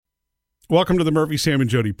Welcome to the Murphy, Sam, and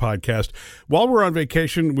Jody podcast. While we're on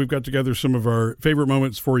vacation, we've got together some of our favorite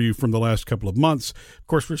moments for you from the last couple of months. Of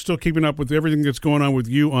course, we're still keeping up with everything that's going on with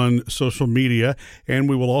you on social media, and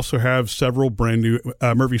we will also have several brand new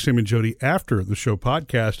Murphy, Sam, and Jody after the show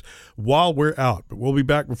podcast while we're out. But we'll be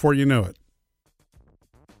back before you know it.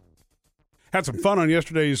 Had some fun on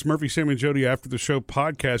yesterday's Murphy, Sam, and Jody After the Show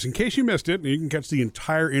podcast. In case you missed it, you can catch the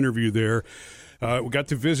entire interview there. We got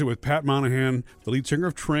to visit with Pat Monahan, the lead singer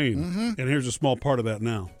of Train, and here's a small part of that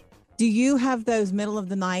now. Do you have those middle of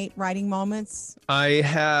the night writing moments? I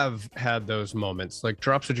have had those moments. Like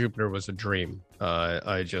Drops of Jupiter was a dream.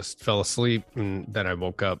 I just fell asleep, and then I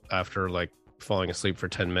woke up after falling asleep for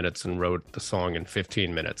 10 minutes and wrote the song in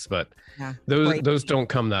 15 minutes. But those don't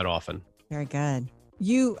come that often. Very good.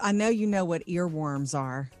 I know you know what earworms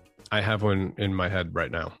are. I have one in my head right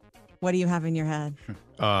now. What do you have in your head?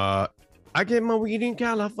 I get my weed in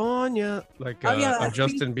California. A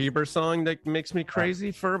Justin Bieber song that makes me crazy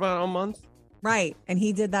for about a month. Right. And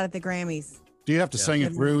he did that at the Grammys. Do you have to sing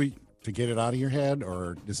it through to get it out of your head,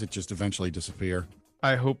 or does it just eventually disappear?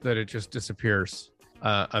 I hope that it just disappears.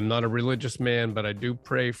 I'm not a religious man, but I do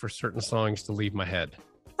pray for certain songs to leave my head.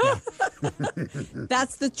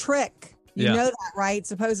 That's the trick. You know that, right?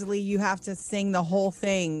 Supposedly you have to sing the whole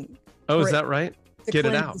thing. Oh, is that right? To get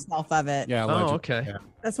it out. Yourself of it. Yeah. Oh, okay. Yeah.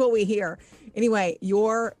 That's what we hear. Anyway,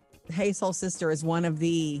 your Hey Soul Sister is one of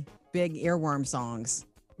the big earworm songs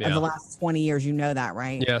of the last 20 years. You know that,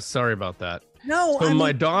 right? Yeah. Sorry about that. No. So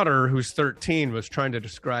my daughter, who's 13, was trying to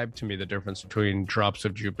describe to me the difference between Drops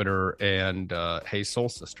of Jupiter and Hey Soul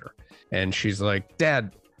Sister. And she's like,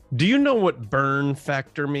 Dad, do you know what burn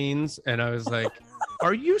factor means? And I was like,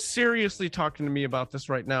 are you seriously talking to me about this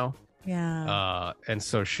right now? Yeah. And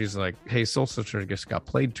so she's like, Hey Soul Sister just got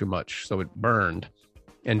played too much, so it burned.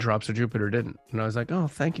 And Drops of Jupiter didn't. And I was like, oh,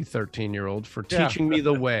 thank you, 13year-old, for teaching me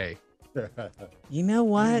the way. You know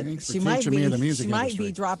what? She might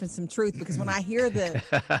be dropping some truth, because when I hear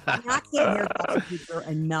I can't hear Drops of Jupiter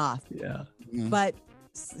enough. Yeah. But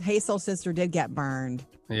Hey Soul Sister did get burned.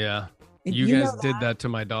 Yeah. You guys did that to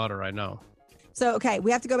my daughter, I know. So, okay,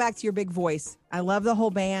 we have to go back to your big voice. I love the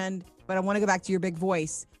whole band, but I want to go back to your big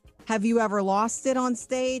voice. Have you ever lost it on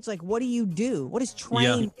stage? Like, what do you do? What does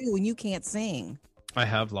Train do when you can't sing? I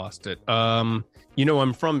have lost it. I'm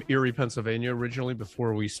from Erie, Pennsylvania originally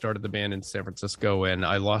before we started the band in San Francisco, and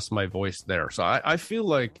I lost my voice there. So I feel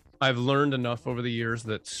like I've learned enough over the years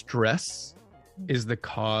that stress is the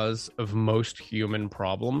cause of most human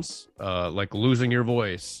problems, like losing your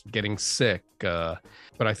voice, getting sick. But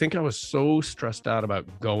I think I was so stressed out about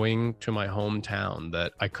going to my hometown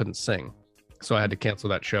that I couldn't sing. So I had to cancel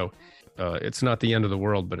that show. It's not the end of the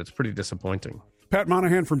world, but it's pretty disappointing. Pat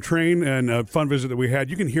Monahan from Train, and a fun visit that we had.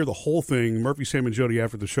 You can hear the whole thing, Murphy, Sam, and Jody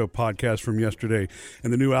After the Show podcast from yesterday.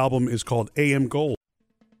 And the new album is called AM Gold.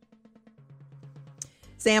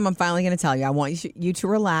 Sam, I'm finally going to tell you. I want you to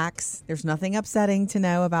relax. There's nothing upsetting to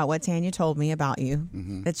know about what Tanya told me about you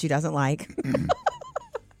that she doesn't like.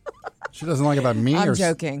 She doesn't like about me? I'm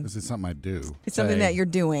joking. Is it something I do? It's something that you're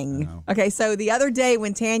doing. Okay, so the other day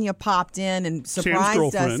when Tanya popped in and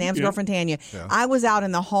surprised us, Sam's girlfriend Tanya, I was out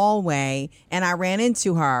in the hallway and I ran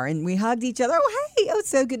into her and we hugged each other. Oh, hey, it's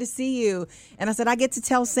so good to see you. And I said, I get to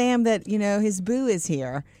tell Sam that, his boo is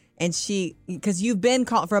here. And because you've been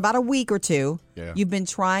called for about a week or two, you've been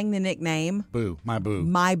trying the nickname. Boo, my boo.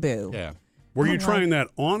 My boo. Yeah. Were you trying that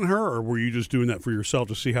on her, or were you just doing that for yourself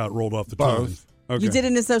to see how it rolled off the tongue? Both. Okay. You did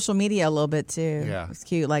it in social media a little bit too. Yeah. It's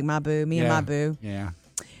cute, like my boo, me and my boo. Yeah.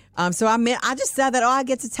 So I just said that, I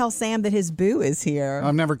get to tell Sam that his boo is here.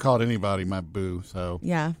 I've never called anybody my boo, so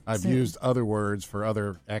I've so used other words for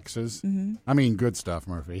other exes. I mean, good stuff,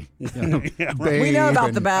 Murphy. Babe, we know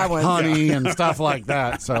about the bad ones. Honey and stuff like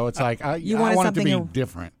that. So it's like, I want it to be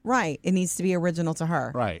different. Right. It needs to be original to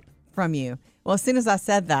her. Right. From you. Well, as soon as I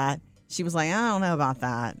said that, she was like, I don't know about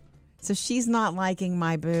that. So she's not liking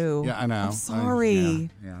my boo. Yeah, I know. I'm sorry.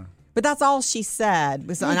 Yeah. But that's all she said.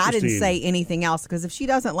 And I didn't say anything else, because if she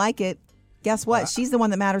doesn't like it, guess what? She's the one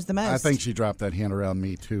that matters the most. I think she dropped that hint around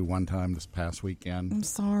me, too, one time this past weekend. I'm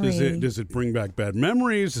sorry. Does it bring back bad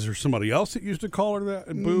memories? Is there somebody else that used to call her that,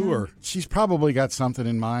 boo? Or she's probably got something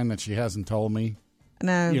in mind that she hasn't told me.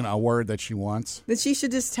 No. A word that she wants. That she should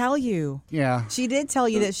just tell you. Yeah. She did tell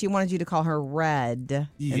you that she wanted you to call her Red.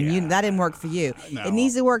 Yeah. And that didn't work for you. No. It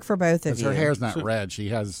needs to work for both of you. Her hair's not red. She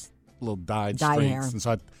has little dyed streaks. Hair. And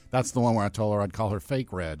so that's the one where I told her I'd call her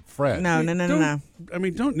fake Red. Fred. No. I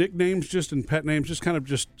mean, don't nicknames and pet names just kind of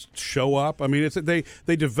just show up? I mean,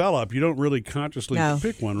 they develop. You don't really consciously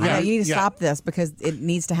pick one, right? No, you need to stop this, because it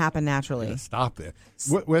needs to happen naturally. Yeah, stop it.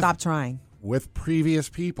 Stop trying. With previous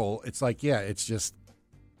people, it's like, it's just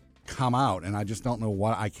come out, and I just don't know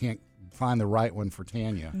what. I can't find the right one for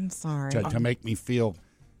Tanya. I'm sorry. To make me feel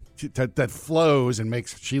that flows and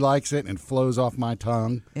she likes it and flows off my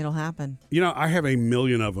tongue. It'll happen. I have a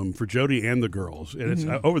million of them for Jody and the girls, and it's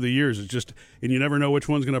over the years. It's just, and you never know which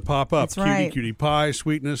one's going to pop up. That's right. Cutie pie,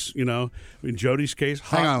 sweetness. In Jody's case,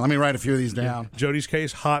 hang on, let me write a few of these down. Jody's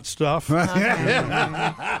case, hot stuff.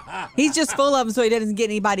 He's just full of them, so he doesn't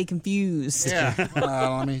get anybody confused. Yeah.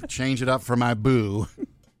 Let me change it up for my boo.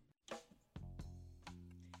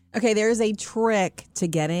 Okay, there's a trick to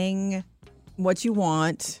getting what you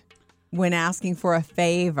want when asking for a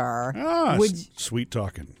favor. Sweet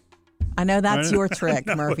talking. I know that's your trick,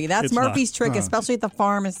 Murphy. That's Murphy's trick, especially at the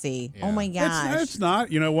pharmacy. Yeah. Oh, my gosh. It's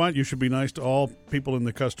not. You know what? You should be nice to all people in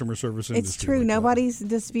the customer service industry. It's true. Nobody's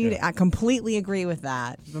disputing. Yeah. I completely agree with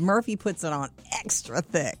that. But Murphy puts it on extra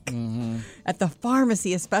thick. Mm-hmm. At the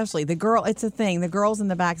pharmacy especially. It's a thing. The girls in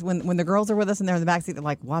the back, when the girls are with us and they're in the backseat, they're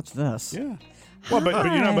like, watch this. Yeah. Well, but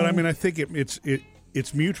I mean, I think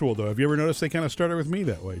it's mutual, though. Have you ever noticed they kind of started with me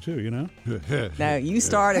that way, too, No, you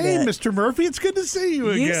started it. Hey, Mr. Murphy, it's good to see you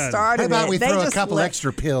again. You started it. How about we throw a couple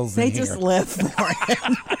extra pills in here? They just live for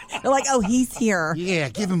him. They're like, oh, he's here. Yeah,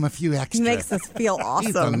 give him a few extra. He makes us feel awesome.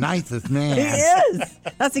 He's the nicest man. He is.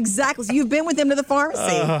 That's exactly. So you've been with him to the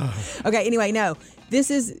pharmacy. Okay, anyway, no. This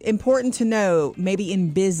is important to know, maybe in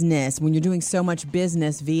business, when you're doing so much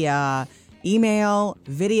business via email,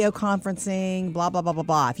 video conferencing, blah, blah, blah, blah,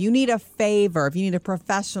 blah. If you need a favor, if you need a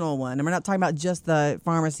professional one, and we're not talking about just the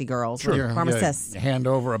pharmacy girls, sure. Pharmacists. Hand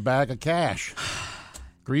over a bag of cash.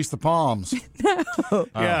 Grease the palms. No.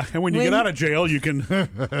 Yeah, and when you get out of jail, you can...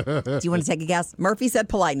 Do you want to take a guess? Murphy said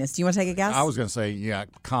politeness. Do you want to take a guess? I was going to say,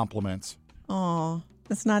 compliments. Oh,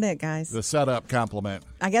 that's not it, guys. The setup compliment.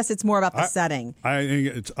 I guess it's more about the setting. I think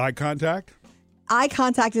it's eye contact. Eye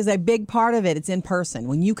contact is a big part of it. It's in person.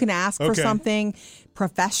 When you can ask for something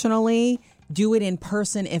professionally, do it in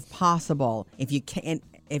person if possible. If you can,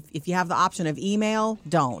 if you have the option of email,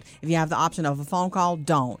 don't. If you have the option of a phone call,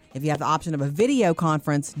 don't. If you have the option of a video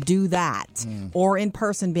conference, do that. Or in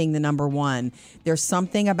person being the number one. There's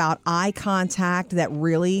something about eye contact that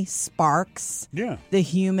really sparks the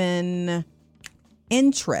human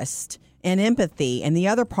interest and empathy. And the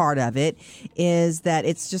other part of it is that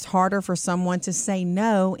it's just harder for someone to say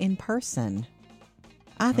no in person.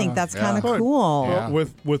 I think that's kind of cool. Yeah.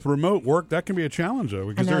 With remote work, that can be a challenge, though,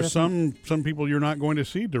 because there's some people you're not going to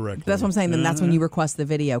see directly. That's what I'm saying. Then that's when you request the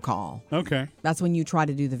video call. Okay. That's when you try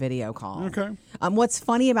to do the video call. Okay. What's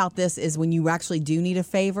funny about this is when you actually do need a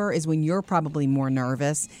favor is when you're probably more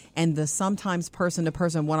nervous, and the sometimes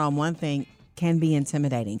person-to-person one-on-one thing can be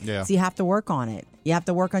intimidating. Yeah. So you have to work on it. You have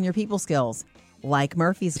to work on your people skills, like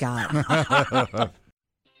Murphy's got.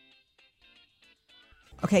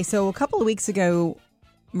 Okay, so a couple of weeks ago,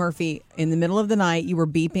 Murphy, in the middle of the night, you were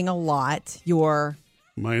beeping a lot.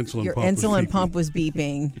 My insulin pump was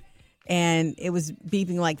beeping. And it was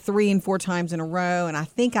beeping like 3 and 4 times in a row. And I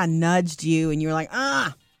think I nudged you and you were like,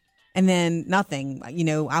 ah. And then nothing.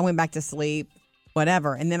 I went back to sleep,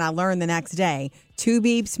 whatever. And then I learned the next day, 2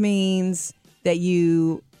 beeps means that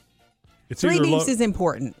 3 beeps is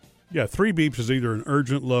important. Yeah, 3 beeps is either an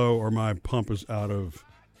urgent low or my pump is out of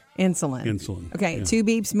insulin. Okay, 2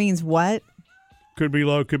 beeps means what? Could be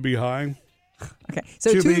low, could be high. Okay,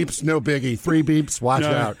 so 2 beeps, no biggie. 3 beeps, watch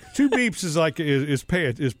out. 2 beeps is like is pay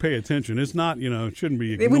attention. It's not it shouldn't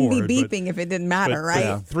be ignored. It wouldn't be beeping if it didn't matter, right?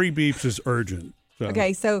 Yeah, 3 beeps is urgent. So.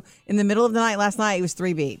 Okay, so in the middle of the night last night, it was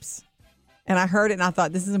 3 beeps, and I heard it and I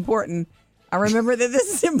thought this is important. I remember that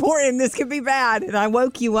this is important. This could be bad, and I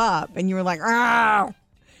woke you up, and you were like, "Ah!"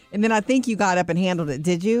 And then I think you got up and handled it.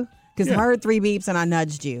 Did you? Because I heard 3 beeps and I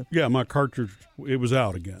nudged you. Yeah, my cartridge, it was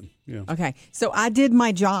out again. Yeah. Okay, so I did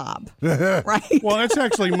my job, right? Well, that's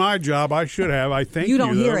actually my job. I should have. I thank you. You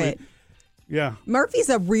don't hear it. Yeah. Murphy's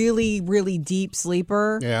a really, really deep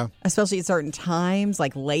sleeper. Yeah. Especially at certain times,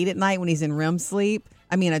 like late at night when he's in REM sleep.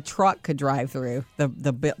 I mean, a truck could drive through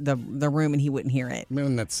the room and he wouldn't hear it. I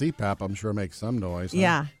mean, that CPAP, I'm sure, makes some noise. Huh?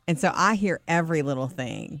 Yeah, and so I hear every little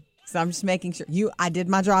thing. So I'm just making sure. I did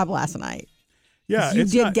my job last night. Yeah, you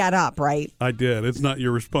did get up, right? I did. It's not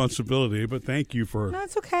your responsibility, but tk you for... No,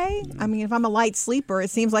 it's okay. I mean, if I'm a light sleeper, it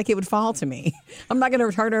seems like it would fall to me. I'm not going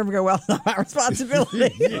to turn over and go, well, it's not my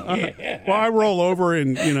responsibility. Well, I roll over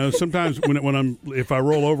and, sometimes if I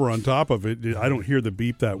roll over on top of it, I don't hear the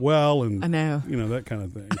beep that well and, I know. That kind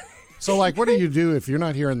of thing. So, what do you do if you're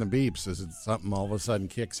not hearing the beeps? Is it something all of a sudden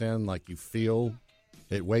kicks in, like you feel...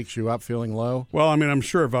 It wakes you up feeling low? Well, I mean, I'm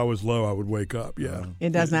sure if I was low, I would wake up, yeah.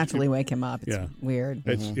 It does naturally wake him up. It's weird.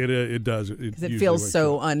 It does. Because it feels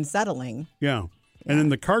so unsettling. Yeah. And then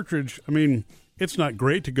the cartridge, I mean, it's not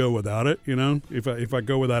great to go without it. If I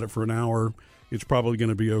go without it for an hour, it's probably going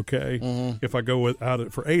to be okay. Mm-hmm. If I go without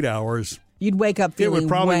it for 8 hours, you'd wake up feeling it would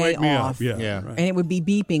probably way wake me off. up. Yeah. Right. And it would be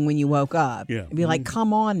beeping when you woke up. Yeah. It'd be like,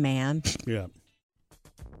 come on, man. Yeah.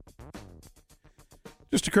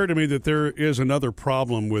 Just occurred to me that there is another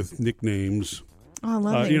problem with nicknames. Oh, I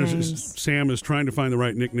love nicknames. Sam is trying to find the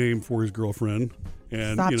right nickname for his girlfriend.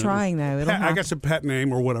 And, Stop trying, though. I guess a pet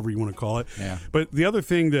name or whatever you want to call it. Yeah. But the other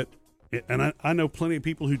thing that, and I know plenty of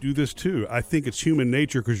people who do this too, I think it's human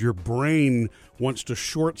nature because your brain wants to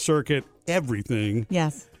short circuit everything.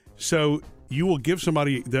 Yes. So you will give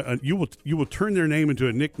somebody, you will turn their name into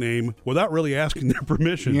a nickname without really asking their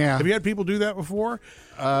permission. Yeah. Have you had people do that before?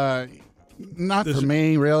 Not for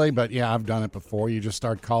me, really, but yeah, I've done it before. You just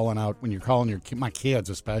start calling out when you're calling my kids,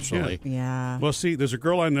 especially. Yeah. Well, see, there's a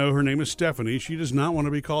girl I know. Her name is Stephanie. She does not want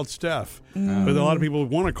to be called Steph, but a lot of people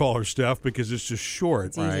want to call her Steph because it's just short,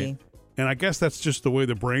 it's easy. And I guess that's just the way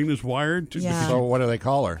the brain is wired. Yeah. So what do they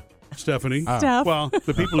call her? Stephanie. Steph. Well,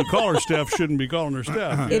 the people who call her Steph shouldn't be calling her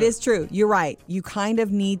Steph. It is true. You're right. You kind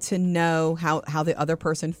of need to know how the other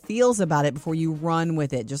person feels about it before you run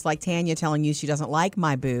with it. Just like Tanya telling you she doesn't like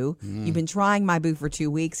my boo. You've been trying my boo for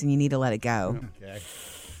 2 weeks and you need to let it go. Okay.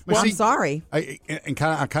 Well, I'm sorry. I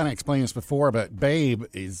kind of explained this before, but Babe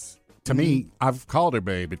is, to me, I've called her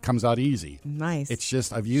Babe. It comes out easy. Nice. It's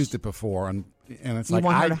just I've used it before, and it's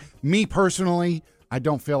like me personally, I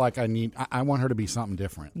don't feel like I want her to be something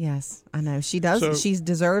different. Yes, I know. She does. She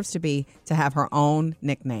deserves to have her own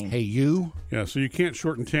nickname. Hey, you. Yeah, so you can't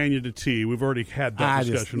shorten Tanya to T. We've already had that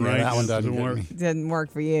discussion, right? That one doesn't work. Didn't work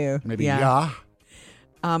for you. Maybe yeah.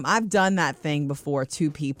 I've done that thing before to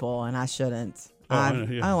people, and I shouldn't.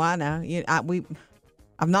 I know.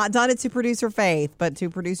 I've not done it to producer Faith, but to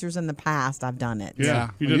producers in the past, I've done it.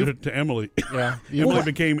 Yeah, you did it to Emily. Yeah, Emily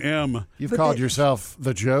became M. You've called yourself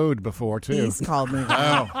the Jode before too. He's called me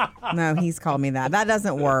that. No, he's called me that. That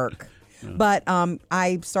doesn't work. Yeah. But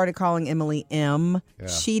I started calling Emily M. Yeah.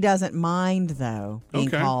 She doesn't mind though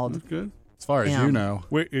being called. That's good. As far as you know,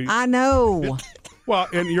 I know. Well,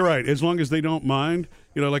 and you're right. As long as they don't mind.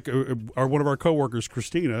 Like one of our coworkers,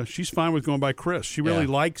 Christina, she's fine with going by Chris. She really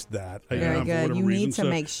likes that. Very good. You need to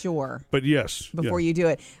make sure. But yes. Before you do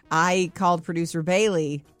it. I called producer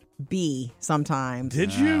Bailey B sometimes.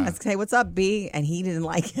 Did you? I'd say, what's up, B? And he didn't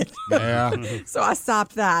like it. Yeah. So I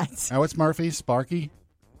stopped that. Oh, it's Murphy? Sparky?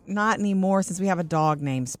 Not anymore since we have a dog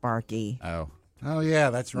named Sparky. Oh yeah,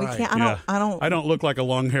 that's right. I don't look like a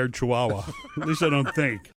long-haired chihuahua. At least I don't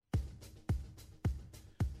think.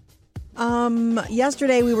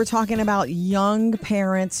 Yesterday we were talking about young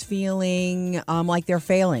parents feeling like they're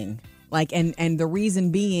failing, and the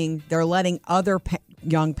reason being they're letting other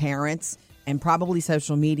young parents and probably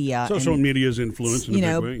social media. Social media's influence in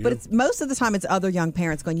a big way. But it's most of the time it's other young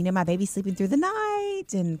parents going, my baby's sleeping through the night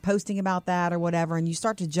and posting about that or whatever, and you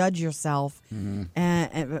start to judge yourself. Mm-hmm.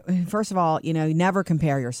 And first of all, you never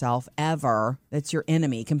compare yourself ever. That's your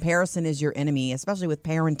enemy. Comparison is your enemy, especially with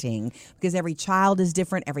parenting, because every child is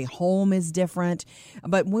different, every home is different.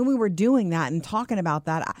 But when we were doing that and talking about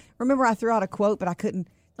that, I threw out a quote, but I couldn't.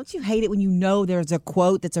 Don't you hate it when there's a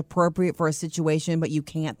quote that's appropriate for a situation, but you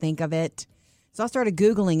can't think of it? So I started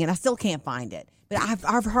Googling, and I still can't find it. But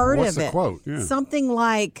I've heard What's of it. What's the quote? Yeah. Something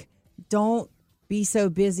like, don't be so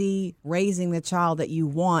busy raising the child that you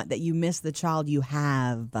want that you miss the child you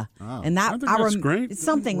have. Oh. And that's great. It's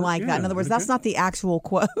something like that. In other words, that's not the actual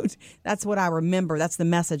quote. That's what I remember. That's the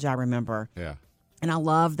message I remember. Yeah. And I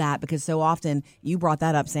love that because so often, you brought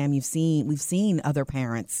that up, Sam, we've seen other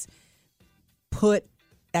parents put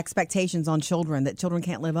expectations on children that children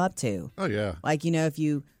can't live up to. Oh, yeah. Like, if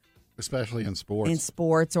you... Especially in sports. In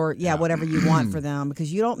sports or, whatever you want for them,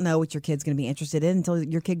 because you don't know what your kid's going to be interested in until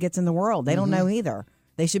your kid gets in the world. They don't know either.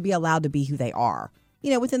 They should be allowed to be who they are,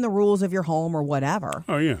 within the rules of your home or whatever.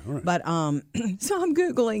 Oh, yeah. Right. But so I'm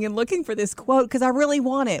Googling and looking for this quote because I really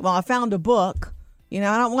want it. Well, I found a book. I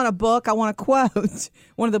don't want a book. I want a quote.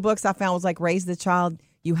 One of the books I found was like, raise the child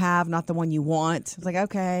you have, not the one you want. I was like,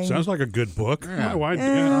 okay. Sounds like a good book. Yeah.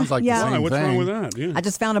 Sounds like the same what's thing. wrong with that? Yeah. I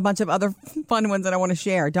just found a bunch of other fun ones that I want to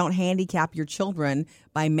share. Don't handicap your children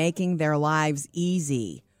by making their lives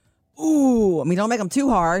easy. Ooh, don't make them too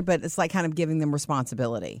hard, but it's like kind of giving them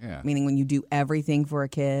responsibility. Yeah. Meaning when you do everything for a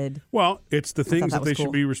kid. Well, it's the things that they cool.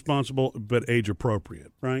 should be responsible, but age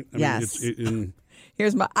appropriate, right? Yes.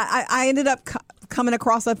 Here's I ended up coming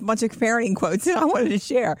across a bunch of parenting quotes that I wanted to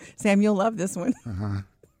share. Sam, you'll love this one. Uh-huh.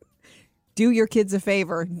 do your kids a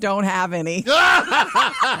favor. Don't have any.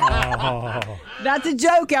 That's a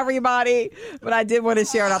joke, everybody. But I did want to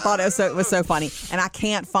share it. I thought it was so funny. And I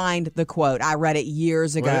can't find the quote. I read it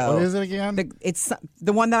years ago. What is it again? It's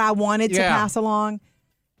the one that I wanted to pass along.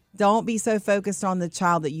 Don't be so focused on the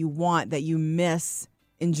child that you want that you miss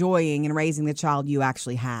enjoying and raising the child you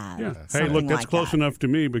actually have. Yeah. Hey, look, that's close enough to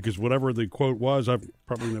me because whatever the quote was, I've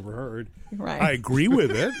probably never heard. Right. I agree with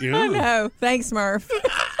it. Yeah. I know. Thanks, Murph.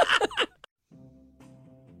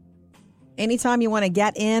 Anytime you want to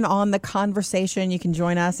get in on the conversation, you can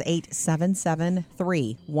join us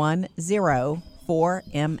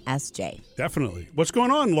 877-310-4MSJ. Definitely. What's going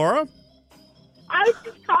on, Laura? I was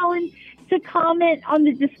just calling to comment on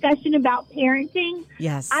the discussion about parenting.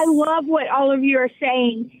 Yes. I love what all of you are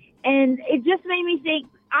saying, and it just made me think.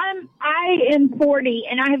 I am 40,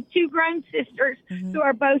 and I have two grown sisters who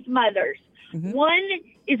are both mothers. One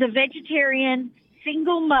is a vegetarian,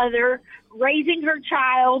 single mother, raising her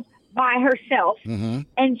child by herself,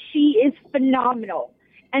 and she is phenomenal.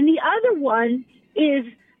 And the other one is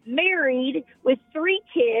married with 3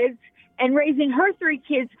 kids and raising her 3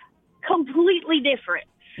 kids completely different.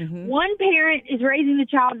 One parent is raising the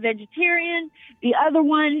child vegetarian. The other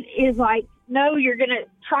one is like, no, you're going to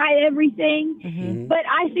try everything. But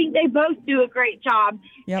I think they both do a great job.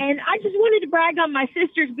 Yep. And I just wanted to brag on my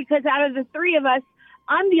sisters because out of the 3 of us,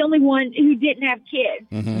 I'm the only one who didn't have kids.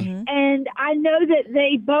 And I know that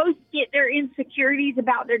they both get their insecurities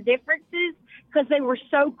about their differences because they were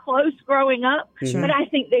so close growing up. But I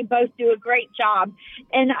think they both do a great job.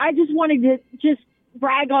 And I just wanted to just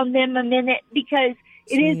brag on them a minute because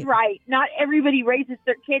it is right. Not everybody raises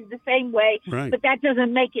their kids the same way, but that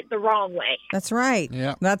doesn't make it the wrong way. That's right.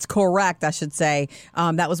 Yeah. That's correct, I should say.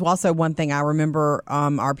 That was also one thing I remember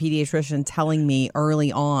our pediatrician telling me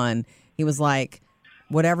early on. He was like,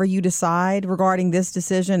 whatever you decide regarding this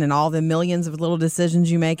decision and all the millions of little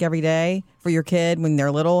decisions you make every day for your kid when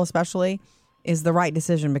they're little especially is the right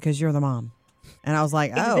decision because you're the mom. And I was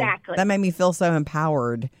like, Exactly. That made me feel so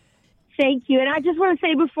empowered. Thank you. And I just want to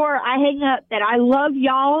say before I hang up that I love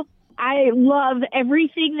y'all. I love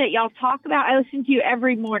everything that y'all talk about. I listen to you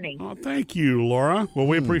every morning. Oh, thank you, Laura. Well,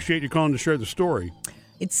 we appreciate you calling to share the story.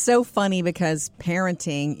 It's so funny because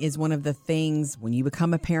parenting is one of the things when you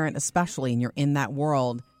become a parent, especially and you're in that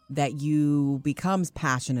world, that you becomes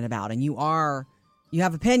passionate about and you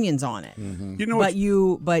have opinions on it. You know, but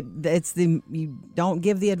you don't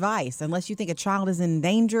give the advice unless you think a child is in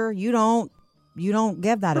danger. You don't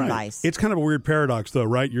give that advice. It's kind of a weird paradox, though,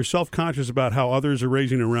 right? You're self-conscious about how others are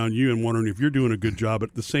raising around you and wondering if you're doing a good job.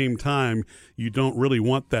 But at the same time, you don't really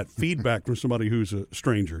want that feedback from somebody who's a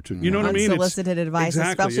stranger to you. Know what I mean? Unsolicited advice,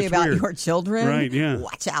 exactly, especially about weird. your children. Right, yeah.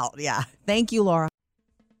 Watch out. Yeah. Thank you, Laura.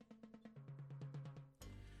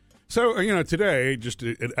 So, today,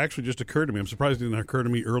 it actually just occurred to me. I'm surprised it didn't occur to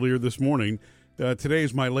me earlier this morning. Today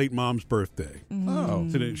is my late mom's birthday. Oh.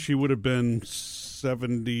 Today, she would have been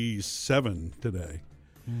 77 today.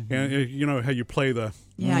 And you know how you play the...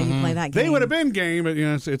 Yeah, you play that game. They would have been game, but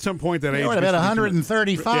at some point that age... They would have been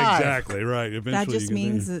 135. Exactly, right. Eventually that just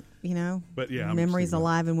means that, but yeah, memory's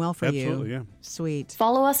alive and well for you. Absolutely, yeah. Sweet.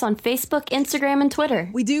 Follow us on Facebook, Instagram, and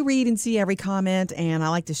Twitter. We do read and see every comment, and I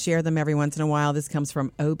like to share them every once in a while. This comes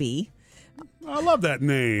from Obi. I love that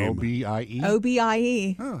name. O-B-I-E?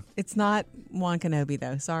 O-B-I-E. Huh. It's not Juan Kenobi,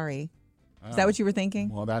 though. Sorry. Is that what you were thinking?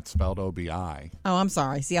 Well, that's spelled O-B-I. Oh, I'm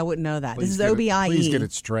sorry. See, I wouldn't know that. Please This is O-B-I-E. Please get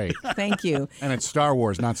it straight. Thank you. And it's Star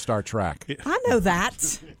Wars, not Star Trek. I know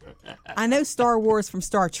that. I know Star Wars from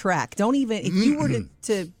Star Trek. Don't even, if you were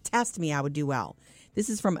to test me, I would do well. This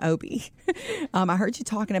is from Obi. I heard you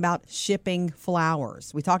talking about shipping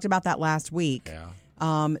flowers. We talked about that last week.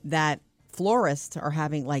 Yeah. That florists are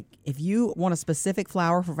having, like, if you want a specific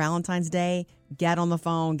flower for Valentine's Day, get on the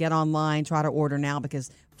phone, get online, try to order now because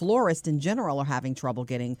florists in general are having trouble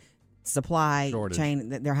getting supply Shortage. chain.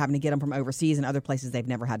 They're having to get them from overseas and other places they've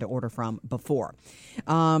never had to order from before.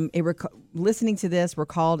 Listening to this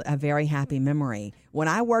recalled a very happy memory. When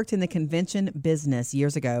I worked in the convention business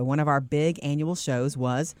years ago, one of our big annual shows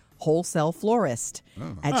was Wholesale Florist.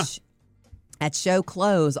 At show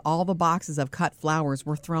close, all the boxes of cut flowers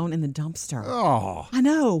were thrown in the dumpster. Oh. I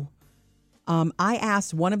know. I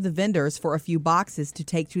asked one of the vendors for a few boxes to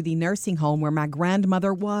take to the nursing home where my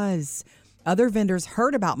grandmother was. Other vendors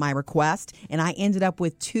heard about my request, and I ended up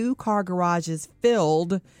with 2 car garages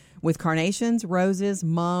filled with carnations, roses,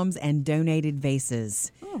 mums, and donated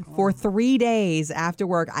vases. For 3 days after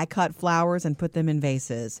work, I cut flowers and put them in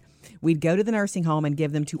vases. We'd go to the nursing home and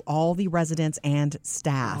give them to all the residents and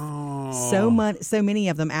staff. So many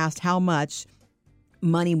of them asked how much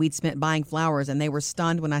money we'd spent buying flowers, and they were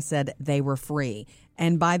stunned when I said they were free.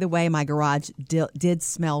 And by the way, my garage did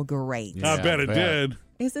smell great. Yeah, I bet it did.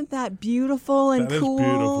 Isn't that beautiful and cool?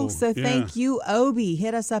 Beautiful. So thank you, Obi.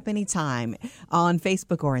 Hit us up anytime on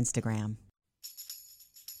Facebook or Instagram.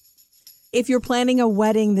 If you're planning a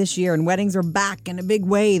wedding this year, and weddings are back in a big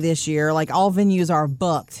way this year, like all venues are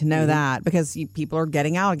booked, know that, because people are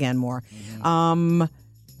getting out again more.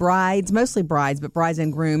 Brides, mostly brides, but brides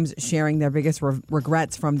and grooms sharing their biggest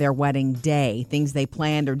regrets from their wedding day, things they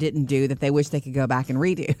planned or didn't do that they wish they could go back and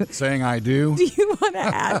redo. Saying I do. Do you want to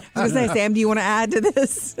add? I was going to say, Sam, do you want to add to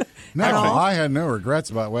this? No, I had no regrets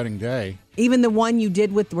about wedding day. Even the one you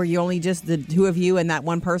did with where you only just the two of you and that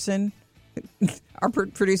one person? Our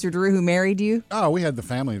producer Drew, who married you. Oh, we had the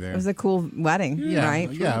family there. It was a cool wedding,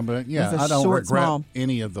 right? Yeah, I don't regret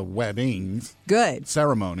any of the weddings. Good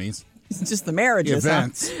ceremonies. It's just the marriages.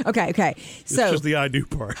 Events. Huh? Okay. So it's just the I do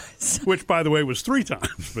part, which, by the way, was 3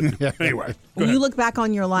 times. But anyway, when you look back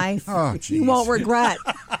on your life, you won't regret.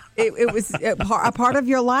 It was a part of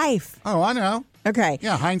your life. Oh, I know. Okay.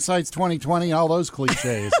 Yeah, hindsight's 20/20. All those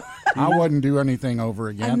cliches. I wouldn't do anything over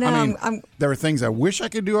again. I mean, there are things I wish I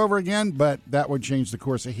could do over again, but that would change the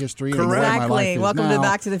course of history. Correct. Exactly. Welcome to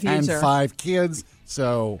Back to the Future. And 5 kids.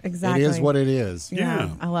 So exactly. It is what it is. Yeah.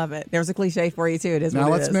 I love it. There's a cliche for you, too. It is now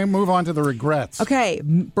what it is. Now let's move on to the regrets. Okay.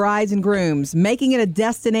 Brides and grooms. Making it a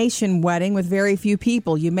destination wedding with very few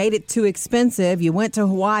people. You made it too expensive. You went to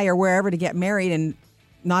Hawaii or wherever to get married, and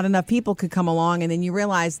not enough people could come along. And then you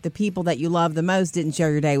realized the people that you love the most didn't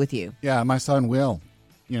share your day with you. Yeah, my son Will.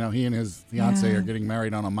 You know, he and his fiance are getting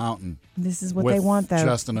married on a mountain. This is what they want, though.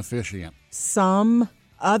 Just an officiant. Some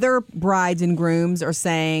other brides and grooms are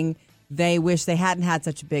saying they wish they hadn't had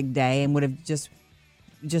such a big day and would have just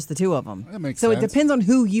the two of them. That makes sense. So it depends on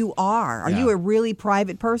who you are. Are you a really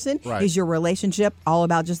private person? Right. Is your relationship all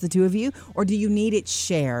about just the two of you? Or do you need it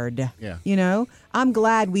shared? Yeah. You know? I'm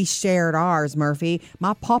glad we shared ours, Murphy.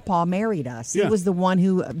 My pawpaw married us. Yeah. He was the one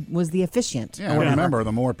who was the officiant. Yeah, remember,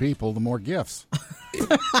 the more people, the more gifts.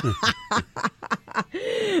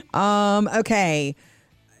 Okay.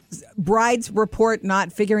 Brides report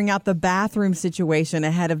not figuring out the bathroom situation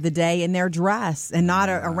ahead of the day in their dress and not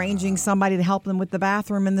arranging somebody to help them with the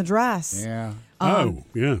bathroom and the dress. Yeah.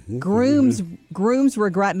 Grooms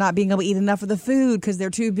regret not being able to eat enough of the food because they're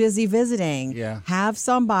too busy visiting. Yeah. Have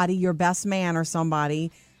somebody, your best man or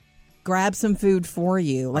somebody, grab some food for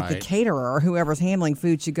you. Like the caterer or whoever's handling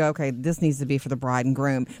food should go, okay, this needs to be for the bride and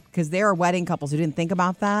groom. Because there are wedding couples who didn't think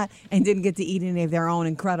about that and didn't get to eat any of their own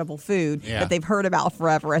incredible food that they've heard about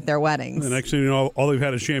forever at their weddings. The next thing you know, all they've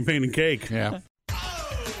had is champagne and cake. Yeah.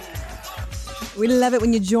 We love it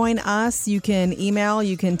when you join us. You can email,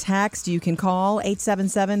 you can text, you can call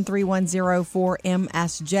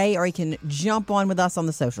 877-310-4MSJ, or you can jump on with us on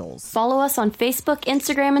the socials. Follow us on Facebook,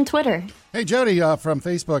 Instagram, and Twitter. Hey, Jody, from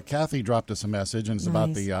Facebook, Kathy dropped us a message, and it's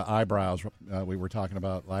about the eyebrows we were talking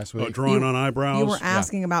about last week. Drawing on eyebrows? You were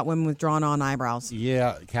asking about women with drawn-on eyebrows.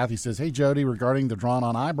 Yeah, Kathy says, hey, Jody, regarding the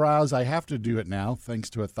drawn-on eyebrows, I have to do it now, thanks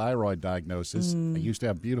to a thyroid diagnosis. I used to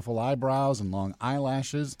have beautiful eyebrows and long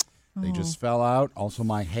eyelashes. They just fell out. Also,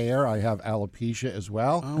 my hair, I have alopecia as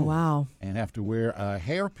well. Oh, wow. And have to wear a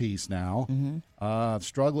hairpiece now.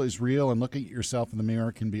 Struggle is real, and looking at yourself in the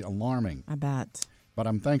mirror can be alarming. I bet. But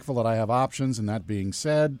I'm thankful that I have options, and that being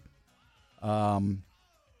said,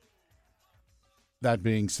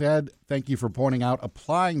 thank you for pointing out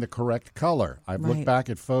applying the correct color. I've looked back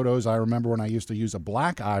at photos. I remember when I used to use a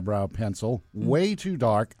black eyebrow pencil, way too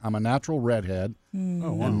dark. I'm a natural redhead.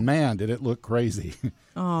 And man, did it look crazy.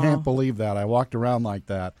 Can't believe that. I walked around like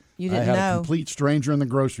that. You didn't know. I had know. a complete stranger in the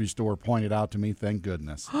grocery store pointed out to me, thank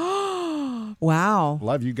goodness. Wow.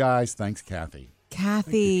 Love you guys. Thanks, Kathy.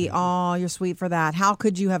 Kathy, oh, you're sweet for that. How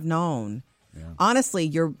could you have known? Yeah.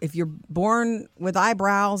 Honestly, if you're born with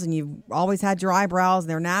eyebrows and you've always had your eyebrows and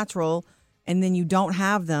they're natural, and then you don't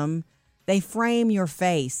have them, they frame your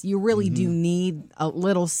face. You really do need a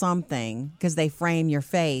little something because they frame your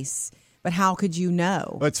face. But how could you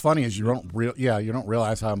know? What's funny is you don't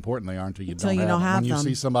realize how important they are until you don't have them. When you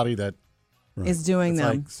see somebody that is doing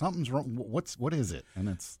them, like, something's wrong. What is it? And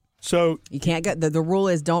it's. So you can't get the rule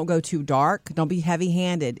is don't go too dark. Don't be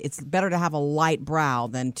heavy-handed. It's better to have a light brow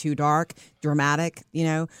than too dark, dramatic,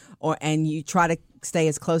 and you try to stay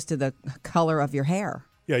as close to the color of your hair.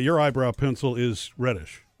 Yeah, your eyebrow pencil is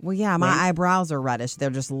reddish. Well, yeah, my eyebrows are reddish.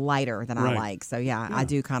 They're just lighter than I like. So yeah, I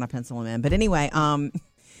do kind of pencil them in. But anyway,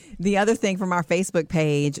 the other thing from our Facebook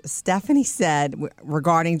page, Stephanie said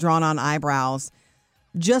regarding drawn-on eyebrows,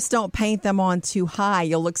 just don't paint them on too high.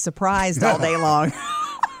 You'll look surprised all day long.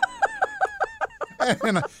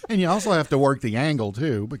 And you also have to work the angle,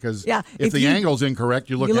 too, because if the angle's incorrect,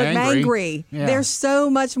 you look angry. Yeah. They're so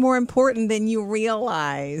much more important than you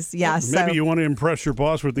realize. Yeah, maybe you want to impress your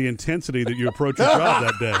boss with the intensity that you approach your job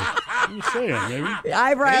that day. I'm just saying, maybe.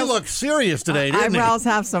 Eyebrows. He looked serious today, didn't Eyebrows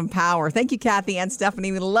have some power. Thank you, Kathy and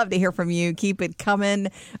Stephanie. We'd love to hear from you. Keep it coming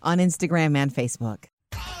on Instagram and Facebook.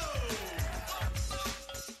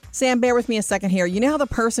 Sam, bear with me a second here. You know how the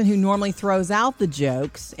person who normally throws out the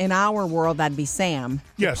jokes, in our world, that'd be Sam.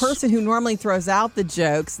 Yes. The person who normally throws out the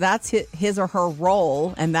jokes, that's his or her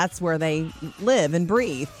role, and that's where they live and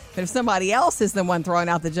breathe. But if somebody else is the one throwing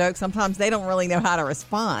out the jokes, sometimes they don't really know how to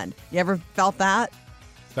respond. You ever felt that?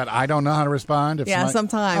 That I don't know how to respond?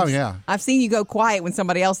 Sometimes. Oh, yeah. I've seen you go quiet when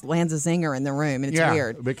somebody else lands a zinger in the room, and it's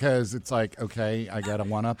weird. Because it's like, okay, I got to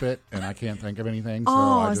one-up it, and I can't think of anything, so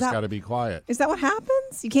I just got to be quiet. Is that what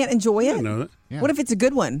happens? You can't enjoy it? I didn't know that. Yeah. What if it's a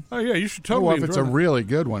good one? Oh, yeah, you should totally Well, if it's a really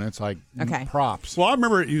good one, it's like props. Well, I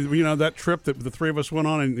remember, that trip that the three of us went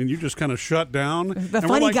on, and you just kind of shut down. The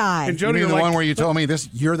funny guy. And Jody, the one where you told me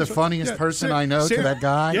you're the funniest person I know to that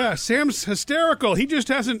guy? Yeah, Sam's hysterical. He just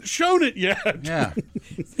hasn't shown it yet. Yeah.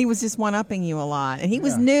 He was just one-upping you a lot. And he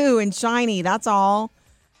was new and shiny, that's all.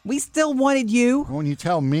 We still wanted you. When you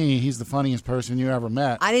tell me he's the funniest person you ever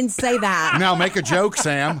met. I didn't say that. Now make a joke,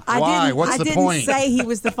 Sam. Why? What's the point? I didn't say he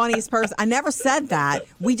was the funniest person. I never said that.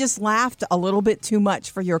 We just laughed a little bit too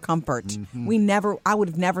much for your comfort. Mm-hmm. I would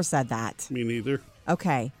have never said that. Me neither.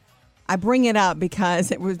 Okay. I bring it up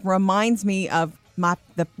because it reminds me of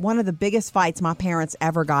one of the biggest fights my parents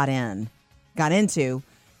ever got into.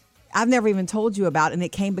 I've never even told you about, and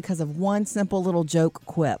it came because of one simple little joke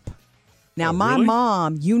quip. Now, my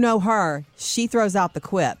mom, you know her, she throws out the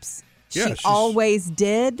quips. Yeah, she always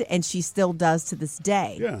did, and she still does to this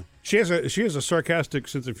day. Yeah. She has a sarcastic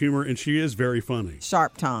sense of humor, and she is very funny.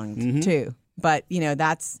 Sharp-tongued, too. But,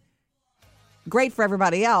 that's great for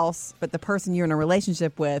everybody else, but the person you're in a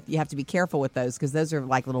relationship with, you have to be careful with those because those are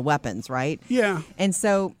like little weapons, right? Yeah. And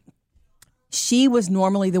so she was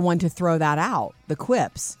normally the one to throw that out, the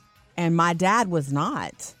quips, and my dad was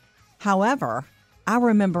not. However, I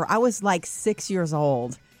remember I was like 6 years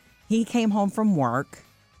old. He came home from work,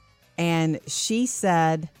 and she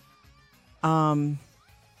said,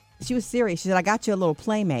 she was serious. She said, "I got you a little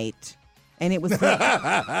Playmate," and it was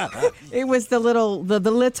the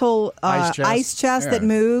little ice chest that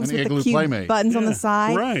moves with the cute Playmate buttons on the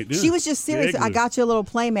side. Right. Yeah. She was just serious. "I got you a little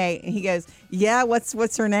Playmate," and he goes, "Yeah,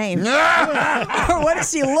 what's her name? Or what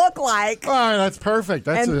does she look like?" Oh, that's perfect.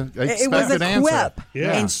 That's an expected it was a answer. quip,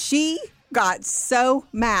 yeah. And she got so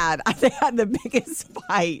mad. They had the biggest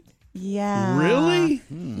fight. Yeah. Really?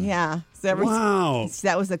 Yeah. So wow.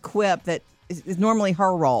 That was a quip that is normally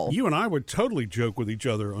her role. You and I would totally joke with each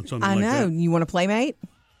other on something like that. I know. You want a Playmate?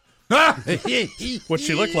 What's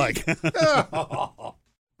she look like?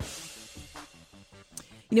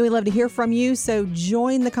 We'd love to hear from you, so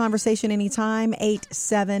join the conversation anytime,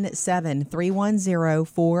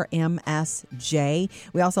 877-310-4MSJ.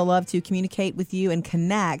 We also love to communicate with you and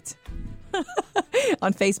connect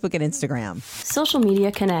on Facebook and Instagram. Social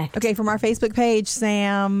Media Connect. Okay, from our Facebook page,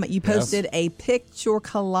 Sam, you posted a picture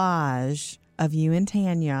collage of you and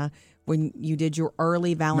Tanya when you did your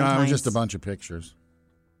early Valentine's. No, it was just a bunch of pictures.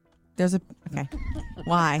 Okay.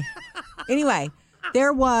 Why? Anyway,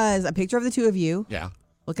 there was a picture of the two of you. Yeah.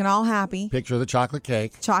 Looking all happy. Picture of the chocolate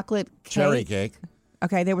cake. Cherry cake.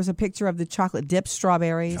 Okay, there was a picture of the chocolate dipped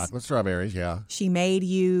strawberries. Chocolate strawberries, yeah. She made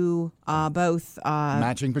you both...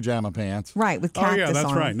 matching pajama pants. Right, with cactus on. Oh, yeah,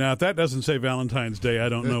 that's right. Now, if that doesn't say Valentine's Day, I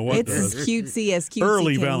don't know what does. It's as cutesy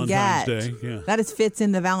Early can Valentine's get. Day, yeah. That fits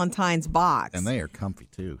in the Valentine's box. And they are comfy,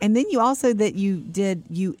 too. And then you also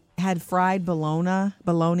you had fried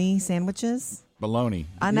bologna sandwiches. Bologna.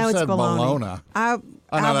 I know it's bologna. I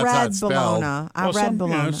read bologna.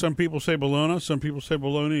 Yeah, some people say bologna. Some people say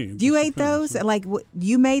bologna. You ate those? Like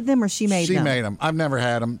you made them, or she made them? She made them. I've never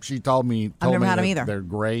had them. She told me. I've never had them either. They're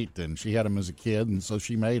great, and she had them as a kid, and so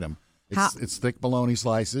she made them. It's thick bologna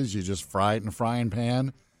slices. You just fry it in a frying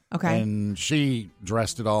pan. Okay. And she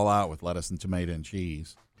dressed it all out with lettuce and tomato and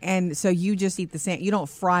cheese. And so you just eat the sandwich. You don't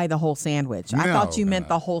fry the whole sandwich. I thought you meant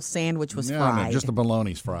the whole sandwich was fried. No, just the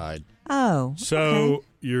bologna's fried. Oh. So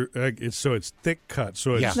it's thick cut.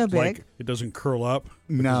 So it's no big. Like it doesn't curl up.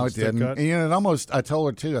 No, it didn't. And it almost. I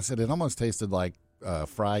told her too. I said it almost tasted like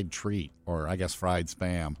fried treat, or I guess fried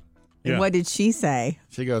Spam. Yeah. What did she say?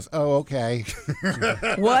 She goes, "Oh, okay."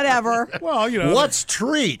 Whatever. Well, what's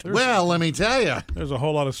treat? Well, let me tell you, there's a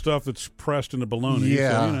whole lot of stuff that's pressed into bologna.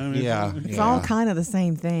 Yeah, so, it's all kind of the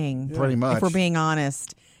same thing. Pretty much, if we're being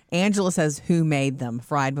honest. Angela says, who made them?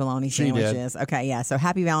 Fried bologna sandwiches. Okay, yeah. So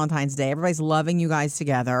happy Valentine's Day. Everybody's loving you guys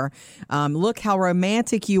together. Look how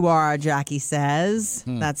romantic you are, Jackie says.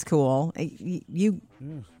 That's cool. You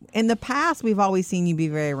in the past, we've always seen you be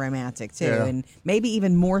very romantic, too, and maybe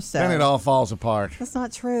even more so. Then it all falls apart. That's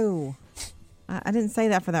not true. I didn't say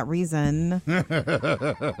that for that reason.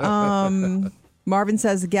 Marvin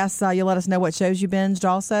says, guess you'll let us know what shows you binged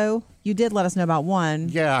also. You did let us know about one.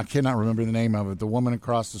 Yeah, I cannot remember the name of it. The woman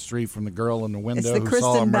across the street from the girl in the window it's the who Kristen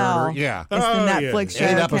saw a murder. Bell. Yeah. It's the Netflix show.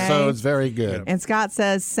 8 episodes, very good. And Scott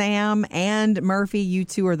says, Sam and Murphy, you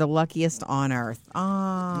two are the luckiest on earth.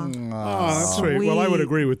 Oh, that's sweet. Well, I would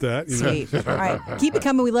agree with that. Sweet. All right. Keep it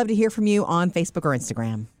coming. We love to hear from you on Facebook or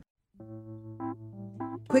Instagram.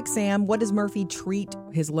 Quick, Sam, what does Murphy treat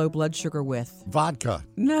his low blood sugar with? Vodka.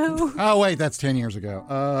 No. Oh, wait, that's 10 years ago.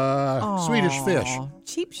 Swedish fish.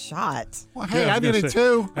 Cheap shot. Well, hey, I did it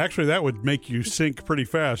too. Actually, that would make you sink pretty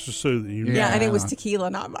fast, just so that you know. Yeah, and it was tequila,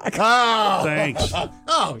 not vodka. Oh. Thanks.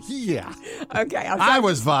 Oh, yeah. Okay. I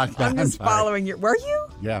was vodka. I'm just following your... Were you?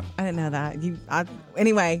 Yeah. I didn't know that.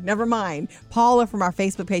 Anyway, never mind. Paula from our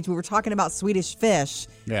Facebook page, we were talking about Swedish fish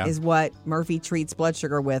is what Murphy treats blood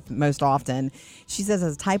sugar with most often. She says,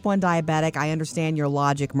 as a type 1 diabetic, I understand your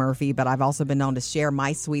logic, Murphy, but I've also been known to share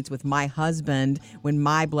my sweets with my husband when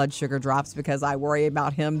my blood sugar drops because I worry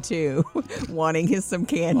about him too, wanting some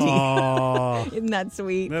candy. Isn't that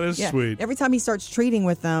sweet? That is sweet. Every time he starts treating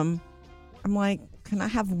with them, I'm like, can I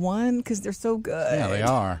have one? Because they're so good. Yeah, they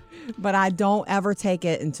are. But I don't ever take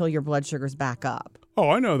it until your blood sugar's back up. Oh,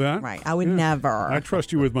 I know that. Right. I would never. I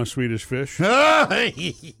trust you with my Swedish fish.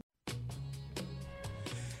 Happy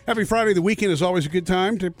Friday. The weekend is always a good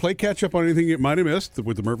time to play catch up on anything you might have missed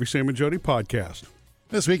with the Murphy, Sam, and Jody podcast.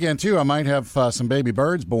 This weekend, too, I might have some baby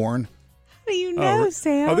birds born. How do you know,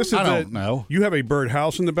 Sam? Oh, this is I don't know. You have a bird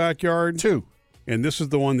house in the backyard? 2. And this is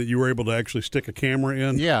the one that you were able to actually stick a camera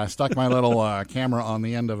in? Yeah, I stuck my little camera on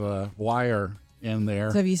the end of a wire in there.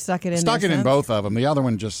 So have you stuck it in Stuck there it in since? both of them. The other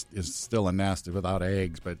one just is still a nest without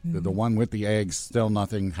eggs, but the one with the eggs, still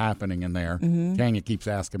nothing happening in there. Tanya keeps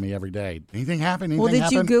asking me every day, anything happen? Well,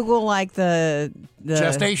 did you Google like the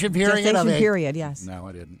gestation period? Gestation period, yes. No,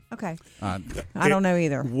 I didn't. Okay. I don't know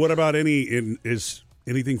either. What about is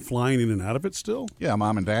anything flying in and out of it still? Yeah,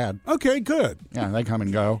 mom and dad. Okay, good. Yeah, they come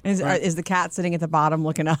and go. Is the cat sitting at the bottom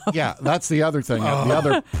looking up? Yeah, that's the other thing. The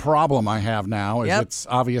other problem I have now is it's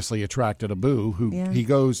obviously attracted a boo who he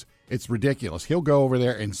goes, it's ridiculous. He'll go over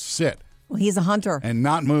there and sit. Well, he's a hunter. And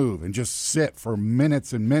not move and just sit for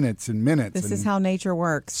minutes and minutes and minutes. This is how nature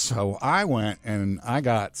works. So I went and I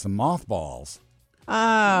got some mothballs.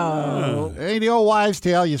 Oh. Hey, the old wives'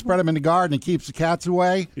 tale, you spread them in the garden, it keeps the cats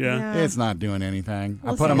away. Yeah. It's not doing anything.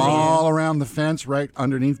 Well, I put them all around the fence right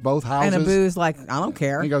underneath both houses. And Abu's like, I don't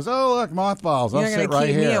care. And he goes, oh, look, mothballs. I'll You're sit gonna right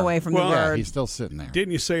keep here. me away from the Yeah, bird. he's still sitting there.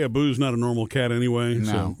 Didn't you say Abu's not a normal cat anyway?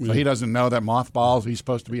 No. So he doesn't know that mothballs, he's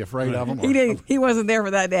supposed to be afraid of them. He wasn't there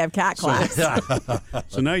for that damn cat class.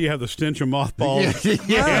 So now you have the stench of mothballs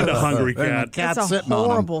Yeah. and a hungry And cat. the cat's That's a sitting on 'em.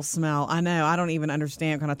 horrible smell. I know. I don't even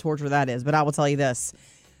understand what kind of torture that is. But I will tell you this.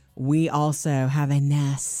 We also have a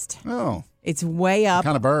nest. Oh, It's way up. what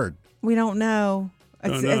kind of bird? We don't know.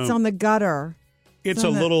 It's, Don't know. it's on the gutter. It's a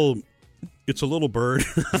little bird. It's a little bird.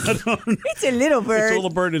 It's a little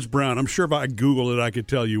bird. It's brown. I'm sure if I Google it, I could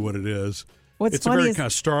tell you what it is. What's it's a funny very is kind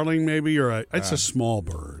of starling, maybe, or it's a small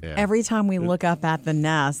bird. Yeah. every time we look up at the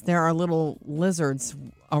nest, there are little lizards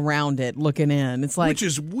around it looking in. It's like Which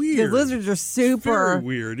is weird. The lizards are super Very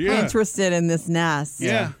weird, yeah. interested in this nest.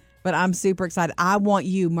 Yeah. But I'm super excited. I want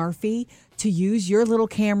you, Murphy, to use your little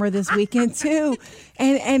camera this weekend too,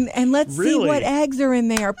 and let's see Really? what eggs are in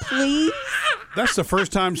there, please. That's the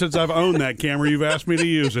first time since I've owned that camera you've asked me to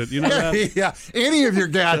use it. You know that? Yeah, any of your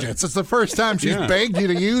gadgets. It's the first time she's begged you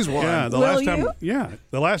to use one. Yeah, the Will last time. you? Yeah,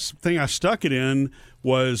 the last thing I stuck it in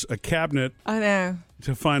was a cabinet I know.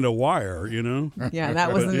 to find a wire. You know. Yeah,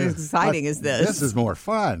 that wasn't as exciting as this. This is more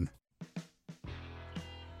fun.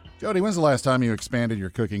 Jody, when's the last time you expanded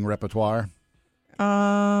your cooking repertoire?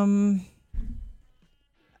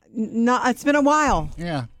 No, it's been a while.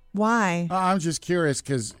 Yeah. Why? I'm just curious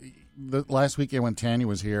because the last weekend when Tanya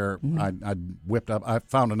was here, I whipped up. I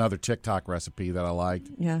found another TikTok recipe that I liked.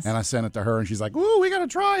 Yes. And I sent it to her, and she's like, "Ooh, we got to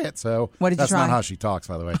try it." So What did you that's try? not how she talks,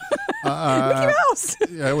 by the way. Mickey Mouse.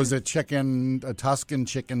 It was a Tuscan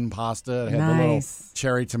chicken pasta. It had the little Nice.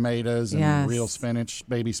 cherry tomatoes and Yes. real spinach,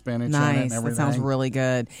 baby spinach in it and Nice. everything. That sounds really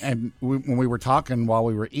good. And when we were talking while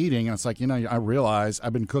we were eating, and it's like, I realized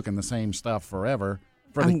I've been cooking the same stuff forever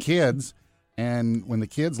for the kids. And when the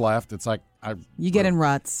kids left, it's like You get in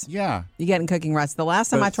ruts. yeah. You get in cooking ruts. The last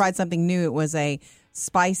time But- I tried something new, it was a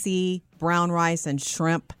spicy brown rice and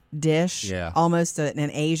shrimp dish, almost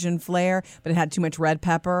an Asian flair, but it had too much red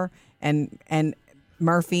pepper, and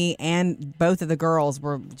Murphy and both of the girls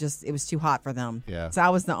were just, it was too hot for them. Yeah. So I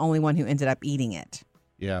was the only one who ended up eating it.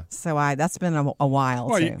 Yeah. So that's been a while,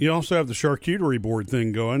 well, too. You also have the charcuterie board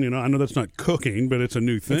thing going. I know that's not cooking, but it's a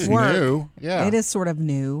new thing. It's work. New. Yeah. It is sort of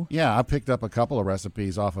new. Yeah, I picked up a couple of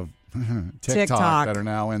recipes off of TikTok that are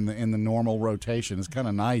now in the normal rotation. It's kind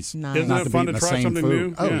of nice. Isn't not it to fun be to the try same something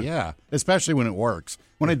food. new? Oh, yeah. Especially when it works.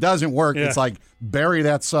 When it doesn't work, it's like bury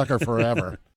that sucker forever.